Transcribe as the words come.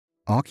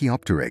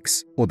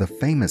Archaeopteryx, or the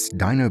famous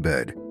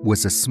dino-bird,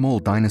 was a small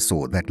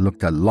dinosaur that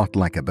looked a lot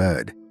like a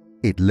bird.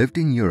 It lived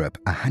in Europe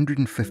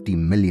 150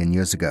 million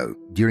years ago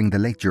during the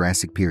Late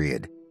Jurassic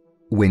Period.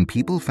 When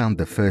people found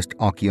the first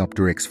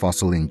Archaeopteryx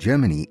fossil in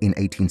Germany in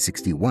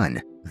 1861,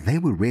 they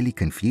were really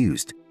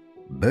confused.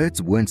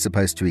 Birds weren't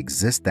supposed to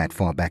exist that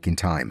far back in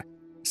time.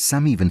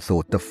 Some even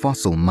thought the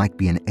fossil might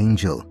be an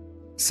angel.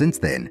 Since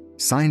then,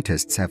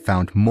 scientists have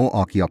found more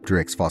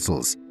Archaeopteryx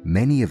fossils.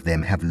 Many of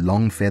them have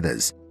long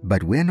feathers,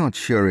 but we're not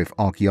sure if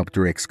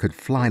Archaeopteryx could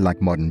fly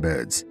like modern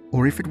birds,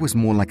 or if it was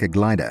more like a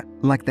glider,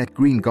 like that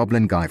green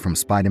goblin guy from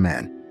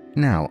Spider-Man.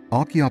 Now,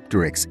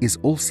 Archaeopteryx is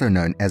also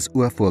known as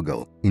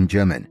Urvogel in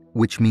German,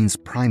 which means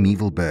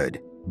primeval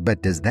bird.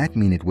 But does that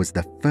mean it was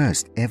the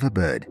first ever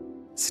bird?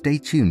 Stay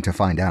tuned to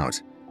find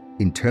out.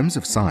 In terms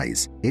of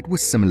size, it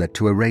was similar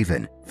to a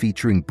raven,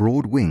 featuring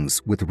broad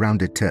wings with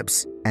rounded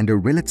tips and a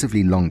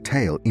relatively long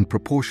tail in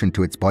proportion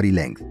to its body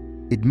length.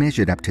 It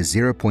measured up to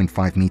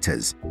 0.5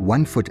 meters,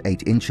 1 foot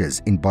 8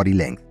 inches in body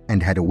length,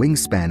 and had a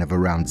wingspan of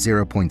around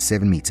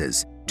 0.7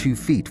 meters, 2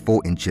 feet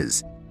 4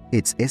 inches.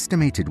 Its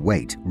estimated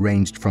weight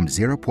ranged from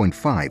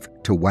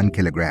 0.5 to 1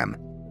 kilogram,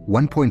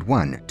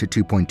 1.1 to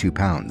 2.2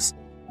 pounds.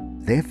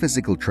 Their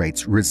physical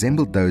traits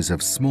resembled those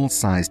of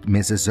small-sized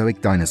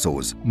Mesozoic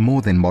dinosaurs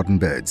more than modern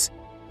birds.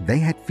 They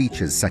had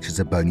features such as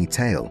a bony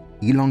tail,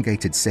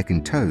 elongated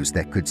second toes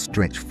that could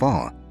stretch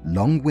far,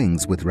 long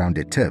wings with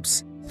rounded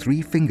tips,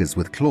 3 fingers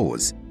with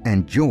claws,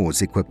 and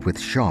jaws equipped with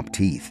sharp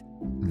teeth.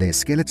 Their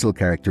skeletal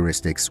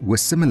characteristics were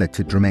similar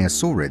to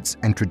dromaeosaurids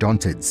and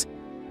troodontids.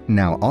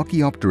 Now,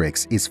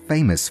 Archaeopteryx is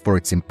famous for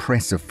its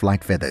impressive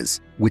flight feathers,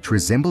 which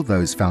resemble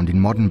those found in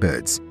modern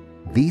birds.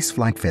 These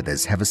flight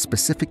feathers have a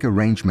specific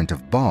arrangement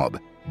of barb,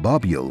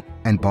 barbule,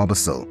 and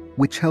barbicel,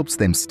 which helps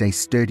them stay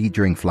sturdy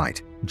during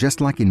flight,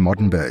 just like in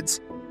modern birds.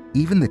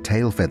 Even the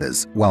tail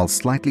feathers, while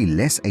slightly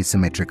less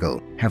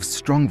asymmetrical, have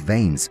strong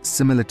veins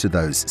similar to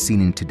those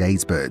seen in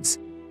today's birds.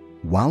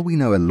 While we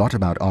know a lot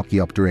about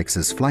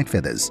Archaeopteryx's flight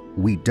feathers,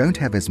 we don't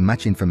have as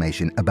much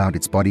information about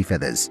its body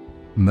feathers.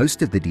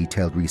 Most of the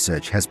detailed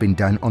research has been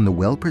done on the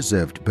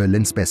well-preserved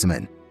Berlin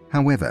specimen.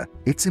 However,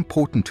 it's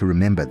important to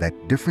remember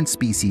that different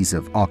species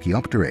of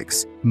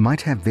Archaeopteryx might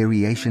have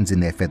variations in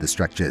their feather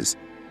structures.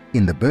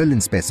 In the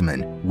Berlin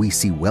specimen, we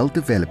see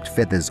well-developed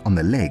feathers on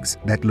the legs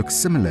that look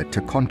similar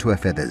to contour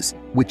feathers,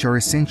 which are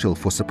essential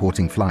for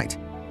supporting flight.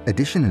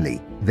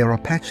 Additionally, there are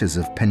patches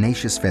of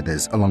pennaceous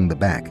feathers along the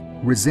back,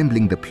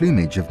 resembling the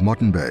plumage of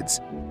modern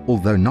birds,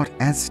 although not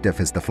as stiff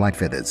as the flight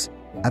feathers.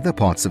 Other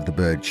parts of the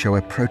bird show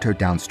a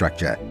proto-down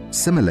structure,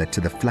 similar to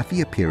the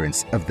fluffy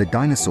appearance of the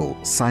dinosaur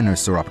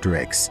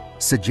Sinosauropteryx,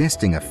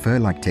 suggesting a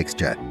fur-like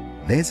texture.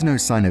 There's no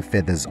sign of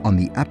feathers on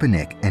the upper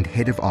neck and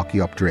head of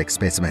Archaeopteryx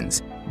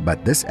specimens,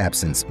 but this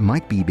absence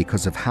might be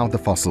because of how the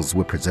fossils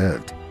were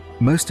preserved.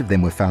 Most of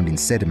them were found in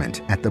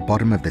sediment at the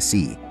bottom of the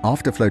sea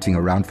after floating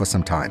around for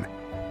some time.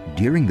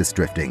 During this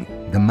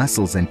drifting, the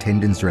muscles and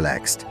tendons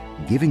relaxed,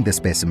 giving the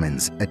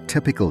specimens a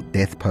typical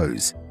death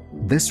pose.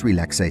 This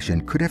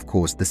relaxation could have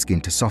caused the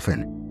skin to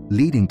soften,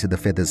 leading to the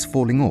feathers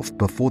falling off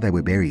before they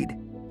were buried.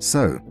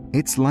 So,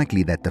 it's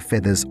likely that the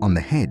feathers on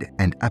the head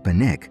and upper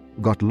neck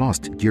got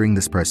lost during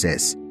this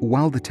process,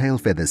 while the tail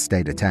feathers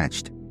stayed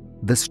attached.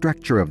 The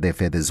structure of their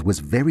feathers was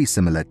very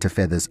similar to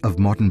feathers of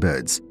modern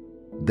birds.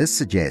 This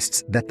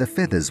suggests that the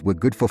feathers were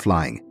good for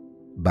flying.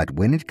 But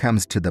when it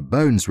comes to the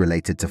bones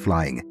related to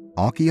flying,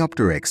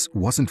 Archaeopteryx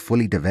wasn't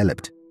fully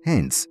developed.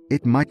 Hence,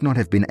 it might not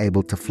have been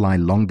able to fly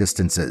long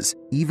distances,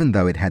 even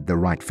though it had the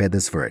right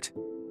feathers for it.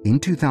 In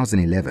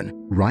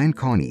 2011, Ryan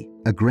Carney,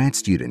 a grad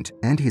student,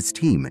 and his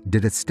team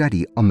did a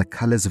study on the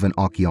colors of an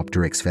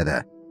Archaeopteryx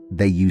feather.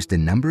 They used a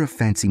number of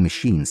fancy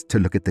machines to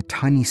look at the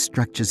tiny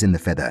structures in the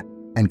feather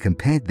and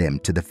compared them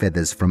to the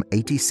feathers from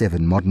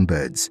 87 modern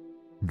birds.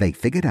 They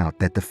figured out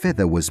that the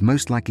feather was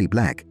most likely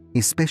black,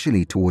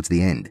 especially towards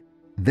the end.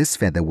 This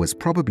feather was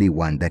probably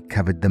one that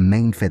covered the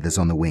main feathers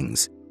on the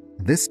wings.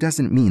 This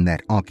doesn't mean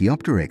that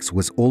Archaeopteryx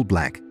was all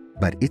black,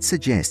 but it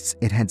suggests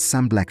it had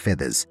some black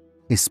feathers,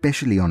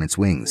 especially on its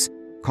wings.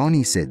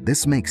 Carney said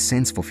this makes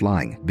sense for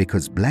flying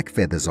because black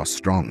feathers are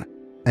strong.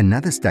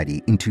 Another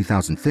study in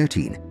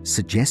 2013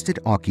 suggested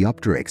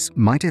Archaeopteryx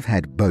might have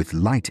had both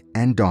light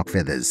and dark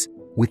feathers,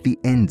 with the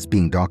ends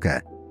being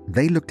darker.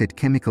 They looked at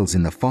chemicals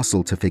in the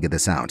fossil to figure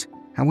this out.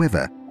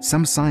 However,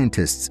 some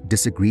scientists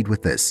disagreed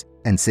with this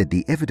and said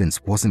the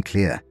evidence wasn't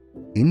clear.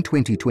 In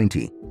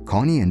 2020,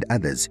 Carney and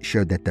others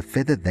showed that the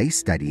feather they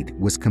studied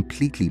was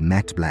completely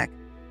matte black,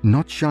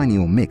 not shiny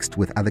or mixed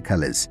with other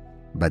colors.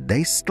 But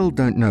they still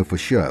don't know for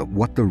sure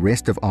what the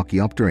rest of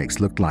Archaeopteryx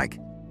looked like.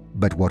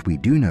 But what we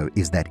do know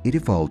is that it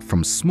evolved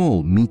from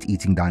small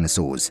meat-eating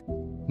dinosaurs.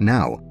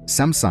 Now,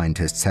 some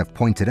scientists have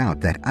pointed out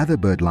that other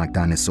bird-like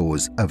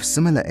dinosaurs of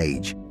similar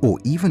age, or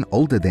even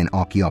older than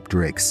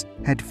Archaeopteryx,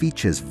 had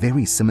features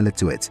very similar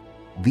to it.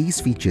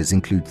 These features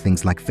include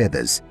things like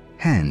feathers,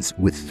 hands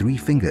with 3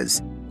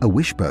 fingers, a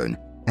wishbone,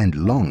 and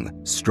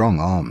long, strong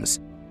arms.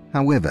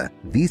 However,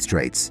 these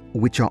traits,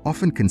 which are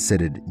often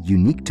considered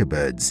unique to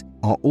birds,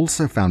 are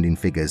also found in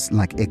figures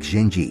like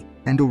Xgenji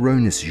and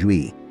Oronus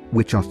jui.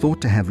 which are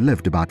thought to have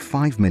lived about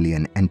 5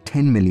 million and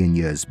 10 million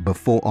years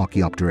before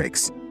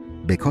Archaeopteryx.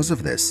 Because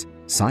of this,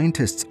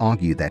 scientists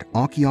argue that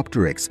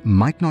Archaeopteryx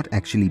might not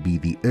actually be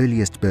the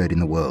earliest bird in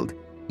the world.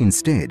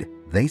 Instead,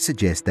 they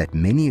suggest that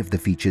many of the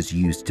features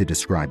used to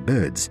describe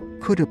birds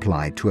could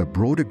apply to a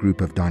broader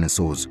group of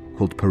dinosaurs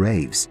called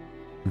Primeval.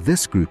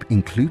 This group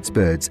includes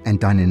birds and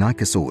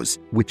Deinonychosaurs,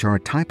 which are a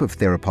type of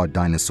theropod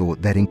dinosaur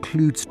that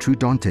includes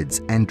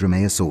troodontids and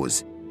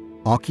dromaeosaurs.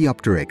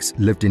 Archaeopteryx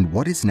lived in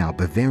what is now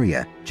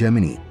Bavaria,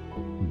 Germany.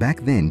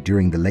 Back then,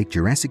 during the Late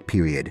Jurassic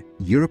Period,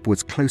 Europe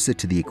was closer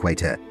to the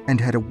equator and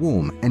had a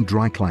warm and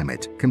dry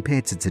climate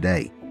compared to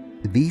today.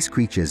 These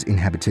creatures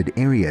inhabited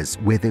areas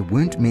where there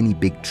weren't many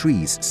big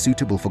trees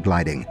suitable for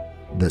gliding.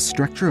 The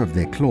structure of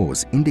their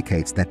claws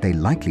indicates that they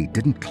likely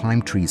didn't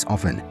climb trees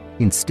often.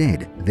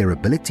 Instead, their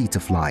ability to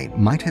fly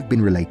might have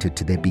been related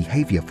to their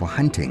behavior for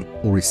hunting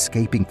or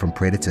escaping from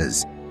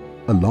predators.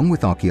 Along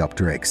with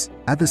Archaeopteryx,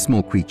 other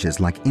small creatures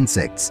like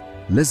insects,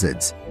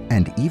 lizards,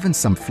 and even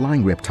some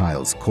flying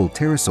reptiles called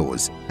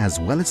pterosaurs, as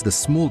well as the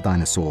small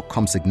dinosaur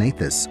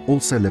Compsognathus,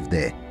 also lived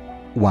there.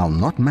 While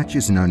not much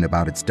is known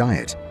about its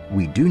diet,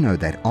 we do know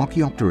that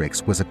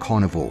Archaeopteryx was a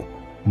carnivore,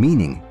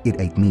 meaning it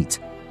ate meat,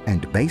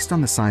 and based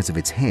on the size of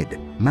its head,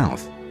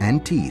 mouth,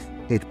 and teeth,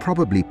 it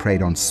probably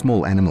preyed on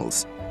small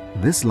animals.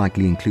 This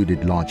likely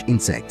included large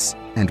insects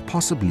and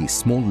possibly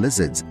small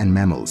lizards and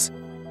mammals.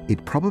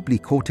 It probably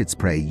caught its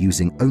prey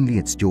using only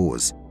its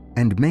jaws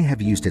and may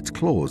have used its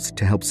claws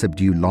to help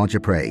subdue larger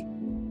prey.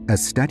 A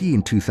study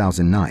in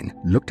 2009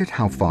 looked at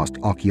how fast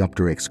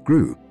Archaeopteryx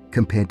grew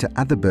compared to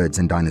other birds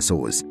and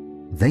dinosaurs.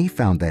 They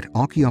found that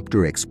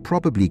Archaeopteryx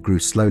probably grew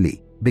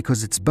slowly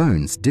because its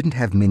bones didn't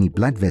have many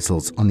blood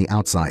vessels on the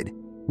outside,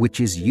 which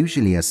is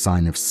usually a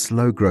sign of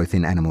slow growth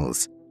in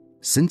animals.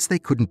 Since they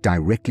couldn't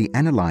directly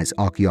analyze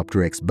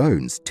Archaeopteryx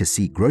bones to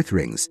see growth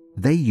rings,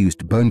 they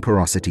used bone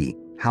porosity,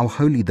 how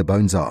holey the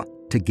bones are,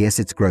 to guess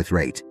its growth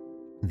rate.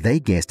 They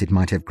guessed it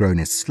might have grown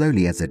as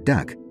slowly as a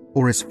duck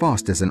or as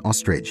fast as an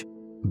ostrich.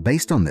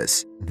 Based on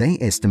this, they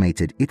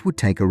estimated it would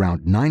take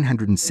around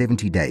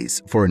 970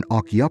 days for an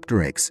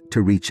Archaeopteryx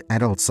to reach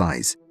adult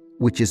size,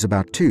 which is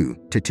about 2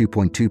 to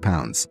 2.2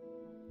 pounds.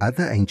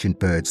 Other ancient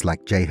birds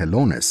like J.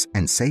 helornis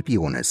and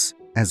Sapiornis,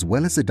 as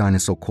well as a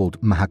dinosaur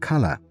called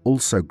Mahakala,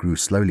 also grew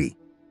slowly.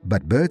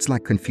 But birds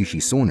like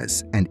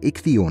Confuciusornis and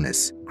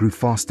Ichthyornis grew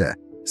faster,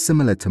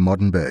 similar to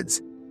modern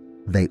birds.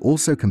 They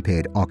also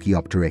compared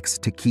Archaeopteryx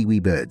to kiwi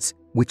birds,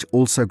 which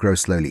also grow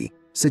slowly,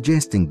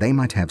 suggesting they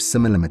might have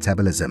similar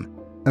metabolism.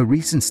 A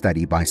recent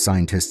study by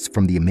scientists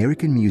from the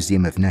American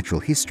Museum of Natural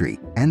History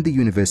and the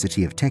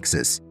University of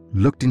Texas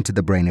looked into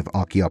the brain of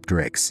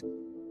Archaeopteryx.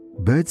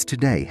 Birds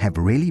today have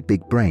really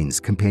big brains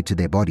compared to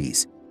their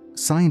bodies.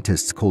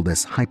 Scientists call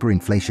this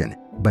hyperinflation,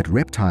 but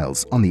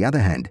reptiles, on the other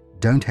hand,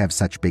 don't have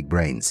such big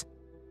brains.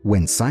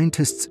 When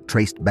scientists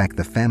traced back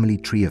the family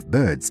tree of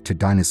birds to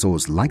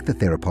dinosaurs like the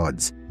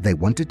theropods, they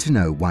wanted to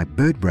know why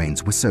bird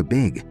brains were so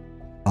big.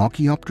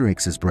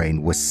 Archaeopteryx's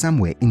brain was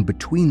somewhere in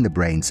between the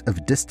brains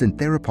of distant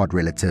theropod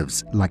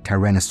relatives like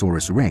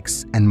Tyrannosaurus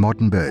rex and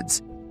modern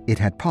birds. It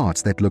had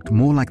parts that looked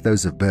more like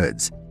those of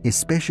birds,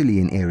 especially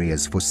in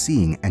areas for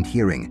seeing and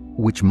hearing,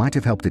 which might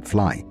have helped it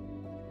fly.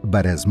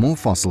 But as more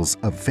fossils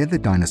of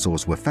feathered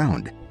dinosaurs were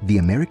found, the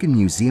American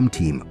Museum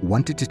team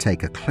wanted to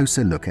take a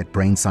closer look at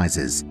brain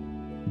sizes.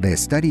 Their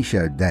study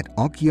showed that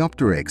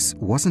Archaeopteryx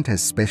wasn't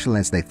as special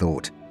as they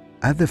thought.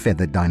 Other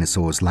feathered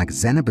dinosaurs like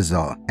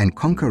Xanabazaar and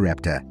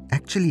Conchoraptor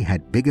actually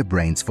had bigger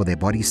brains for their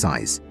body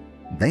size.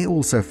 They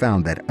also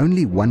found that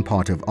only one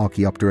part of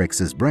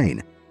Archaeopteryx's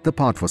brain, the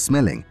part for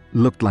smelling,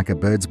 looked like a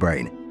bird's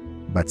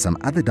brain. But some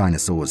other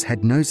dinosaurs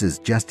had noses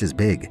just as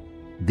big.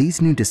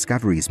 These new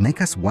discoveries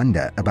make us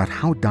wonder about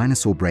how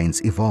dinosaur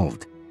brains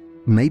evolved.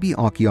 Maybe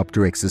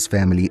Archaeopteryx's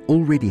family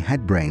already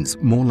had brains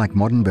more like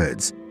modern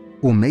birds,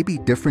 or maybe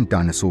different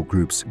dinosaur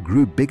groups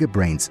grew bigger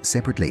brains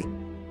separately.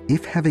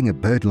 If having a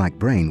bird-like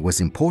brain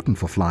was important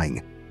for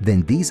flying,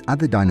 then these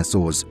other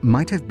dinosaurs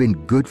might have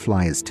been good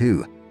flyers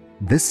too.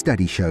 This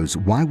study shows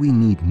why we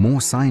need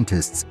more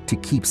scientists to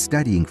keep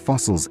studying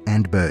fossils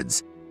and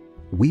birds.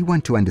 We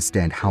want to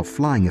understand how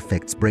flying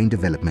affects brain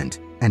development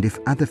and if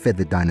other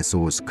feathered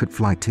dinosaurs could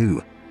fly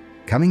too.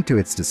 Coming to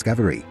its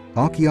discovery,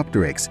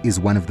 Archaeopteryx is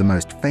one of the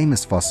most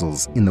famous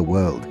fossils in the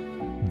world.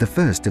 The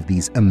first of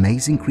these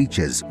amazing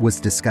creatures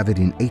was discovered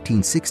in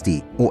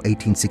 1860 or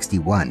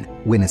 1861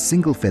 when a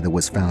single feather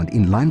was found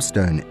in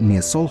limestone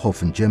near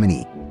Solhofen,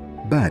 Germany.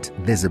 But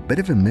there's a bit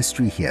of a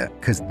mystery here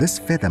because this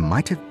feather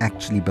might have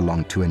actually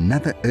belonged to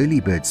another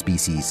early bird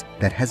species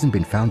that hasn't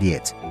been found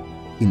yet.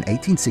 In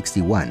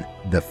 1861,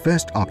 the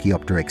first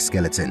Archaeopteryx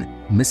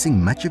skeleton,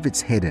 missing much of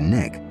its head and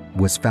neck,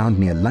 was found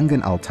near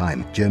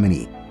Langenaltheim,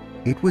 Germany.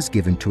 It was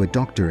given to a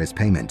doctor as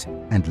payment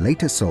and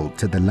later sold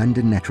to the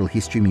London Natural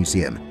History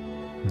Museum.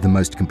 The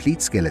most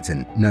complete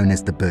skeleton, known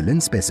as the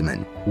Berlin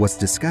specimen, was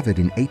discovered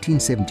in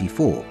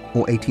 1874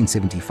 or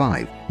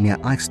 1875 near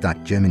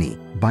Eichstätt, Germany,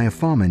 by a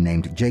farmer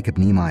named Jacob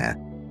Niemeyer.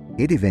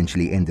 It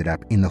eventually ended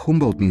up in the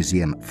Humboldt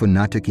Museum for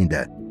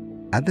Naturkinder.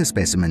 Other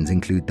specimens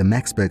include the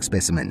Maxberg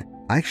specimen,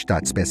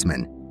 Eichstätt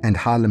specimen, and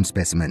Harlem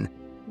specimen,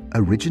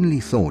 originally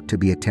thought to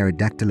be a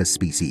pterodactylus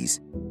species.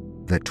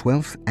 The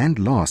 12th and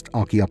last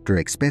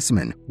Archaeopteryx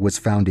specimen was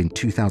found in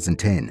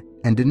 2010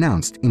 and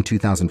announced in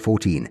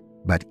 2014,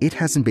 but it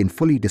hasn't been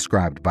fully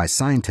described by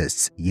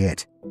scientists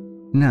yet.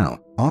 Now,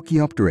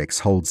 Archaeopteryx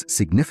holds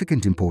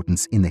significant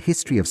importance in the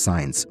history of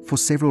science for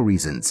several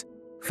reasons.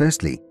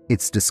 Firstly,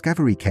 its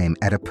discovery came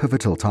at a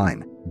pivotal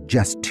time,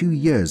 just 2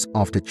 years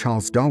after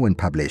Charles Darwin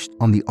published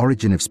On the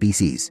Origin of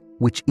Species,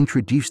 which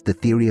introduced the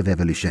theory of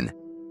evolution.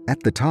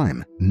 At the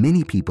time,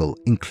 many people,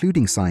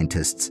 including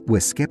scientists, were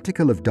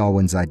skeptical of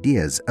Darwin's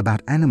ideas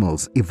about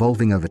animals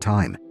evolving over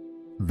time.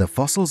 The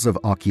fossils of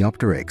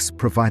Archaeopteryx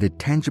provided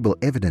tangible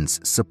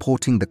evidence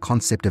supporting the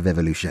concept of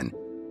evolution.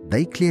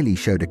 They clearly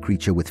showed a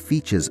creature with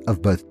features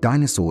of both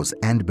dinosaurs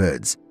and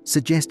birds,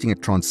 suggesting a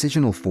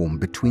transitional form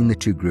between the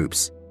two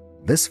groups.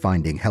 This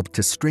finding helped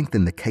to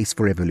strengthen the case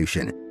for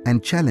evolution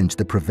and challenge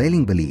the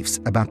prevailing beliefs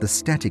about the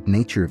static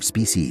nature of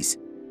species.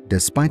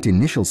 Despite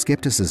initial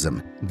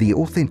skepticism, the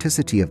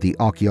authenticity of the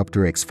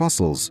Archaeopteryx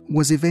fossils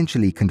was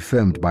eventually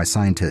confirmed by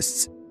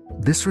scientists.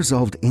 This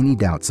resolved any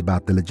doubts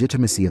about the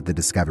legitimacy of the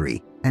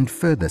discovery and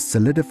further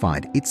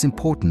solidified its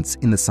importance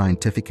in the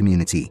scientific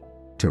community.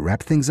 To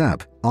wrap things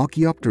up,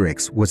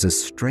 Archaeopteryx was a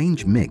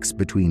strange mix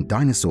between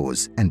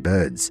dinosaurs and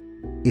birds.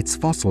 Its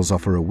fossils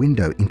offer a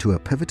window into a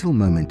pivotal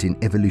moment in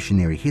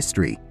evolutionary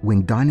history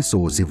when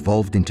dinosaurs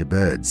evolved into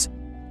birds.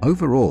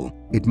 Overall,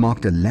 it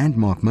marked a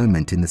landmark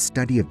moment in the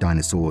study of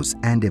dinosaurs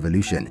and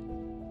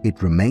evolution.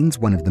 It remains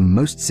one of the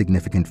most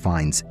significant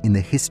finds in the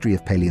history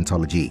of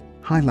paleontology,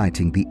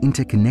 highlighting the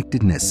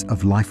interconnectedness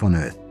of life on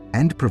Earth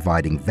and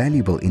providing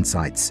valuable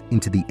insights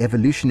into the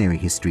evolutionary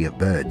history of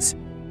birds.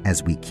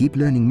 As we keep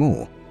learning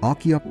more,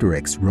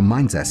 Archaeopteryx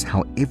reminds us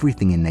how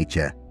everything in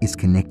nature is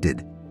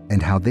connected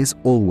and how there's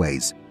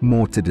always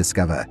more to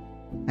discover.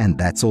 And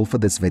that's all for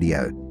this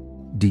video.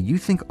 Do you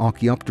think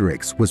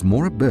Archaeopteryx was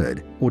more a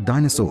bird or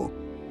dinosaur?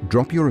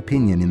 Drop your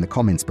opinion in the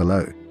comments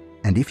below.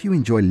 And if you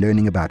enjoy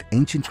learning about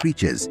ancient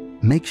creatures,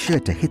 make sure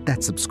to hit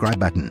that subscribe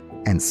button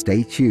and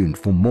stay tuned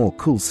for more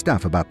cool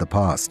stuff about the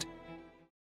past.